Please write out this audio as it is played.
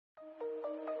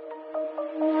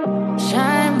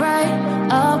Shine bright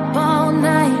up all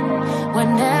night, we're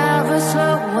never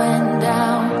slowing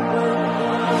down.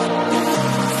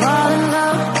 Fall in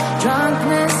love, drunk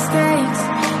mistakes,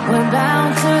 we're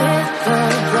bound to hit the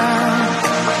ground.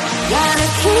 Gotta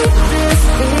keep this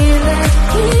feeling,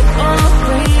 keep on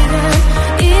breathing,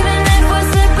 even if we're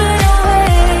slipping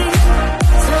away.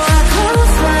 So I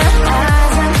close my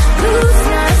eyes and lose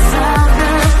myself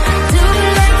now, do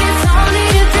it like it's only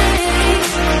a day.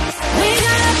 We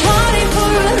got a party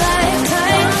for a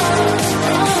lifetime,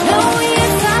 no we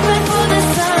ain't stopping for the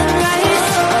sunrise.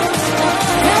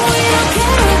 No we don't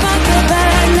care about the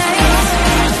bad nights.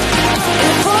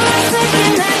 If for a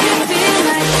second I can feel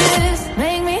like this,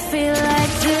 make me feel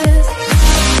like this.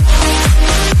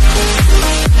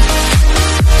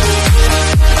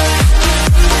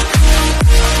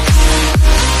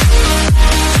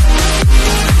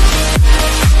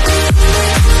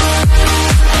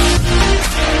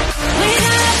 We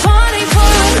got a party for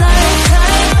a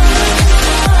lifetime,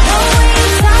 no we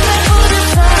ain't stopping for the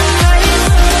sunrise.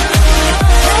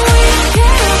 No we don't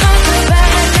care about the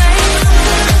bad nights.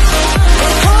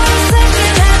 If for a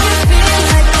second I can feel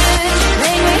like this,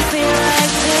 make me feel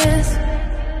like this.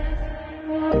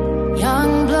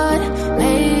 Young blood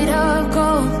made of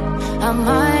gold, a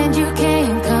mind you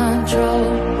can't control.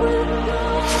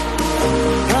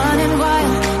 Running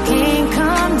wild, can't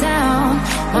come down,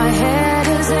 my head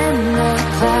is in the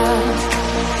clouds.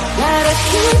 Gotta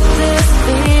keep this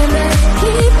feeling,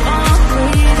 keep on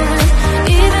breathing,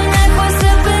 even if we're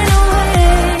slipping away.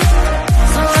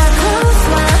 So I close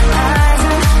my eyes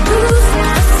and lose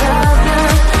myself now,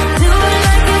 do it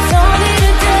like it's only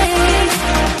today.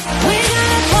 We got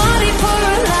a party for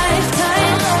a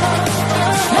lifetime,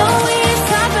 no we ain't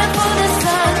stopping for the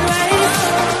sunrise.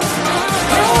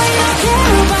 No we don't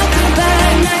care about the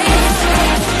bad nights.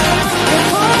 If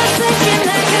for a second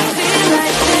I can feel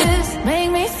like this, make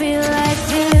me feel like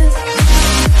this.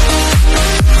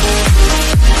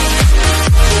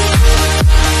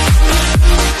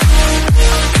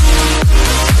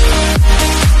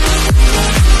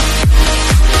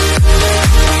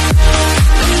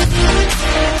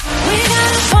 We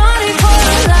got a party for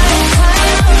a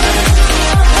lifetime,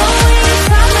 no we ain't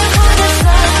stopping for the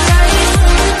sunrise.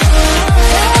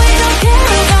 No we don't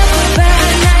care about the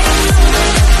bad nights.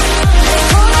 If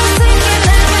for a second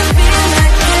I can feel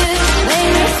like this, make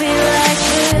me feel like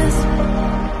this.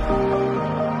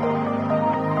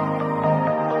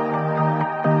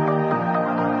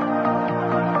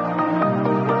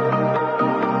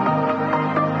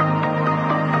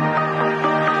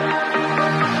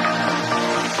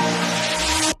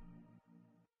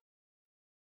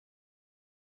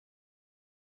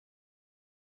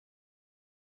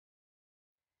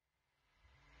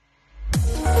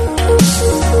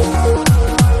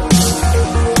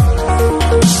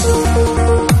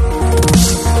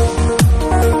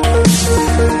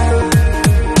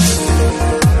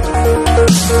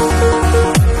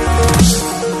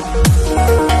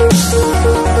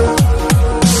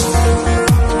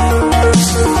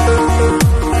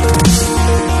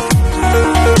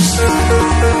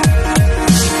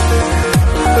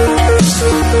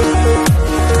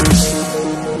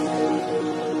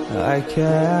 I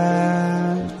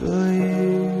can't believe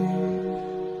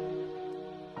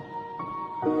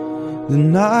the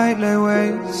night lay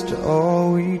waste to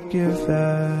all we'd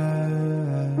given.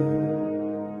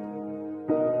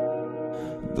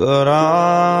 But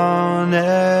honestly,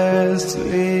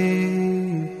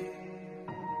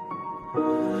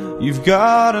 you've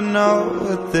gotta know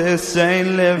that this ain't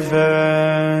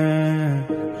living.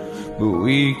 But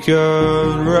we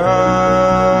could run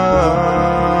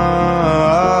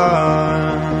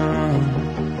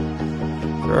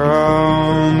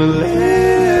from Elysium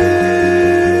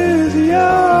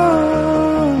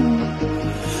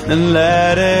and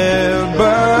let it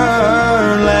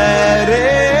burn, let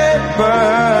it burn.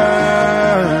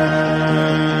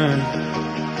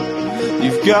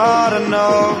 You've gotta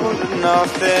know that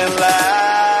nothing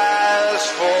lasts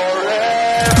forever.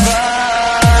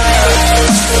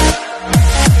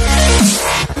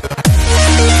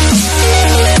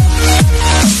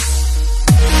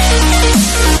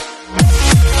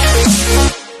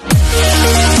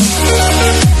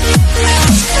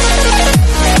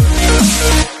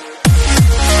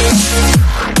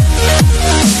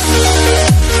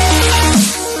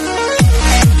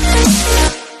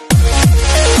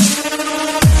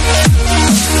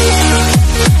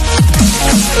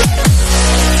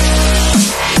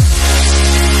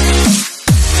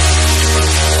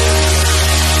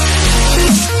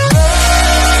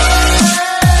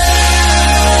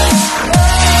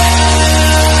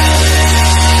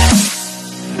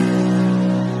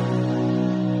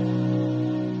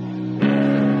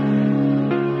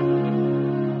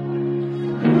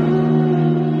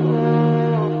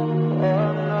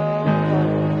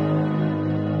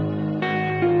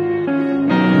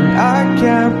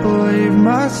 can't believe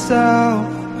myself.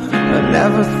 I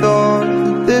never thought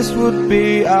that this would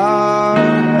be our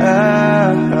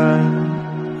end,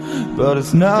 but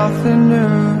it's nothing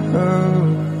new.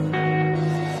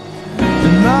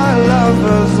 And my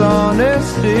lover's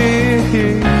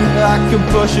honesty, I can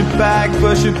push it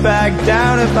back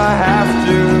down if I have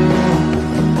to,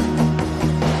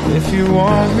 if you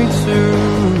want me to.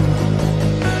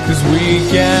 'Cause we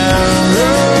can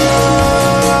run,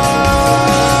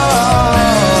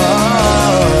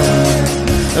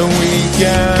 and we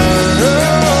can run.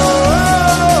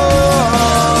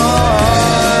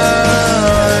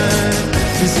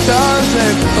 These stars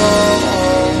they fall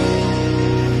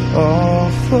all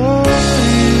for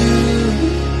you.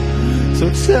 So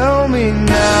tell me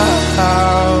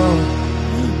now,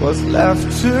 what's left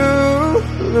to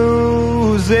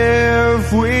lose if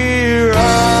we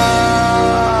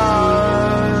run?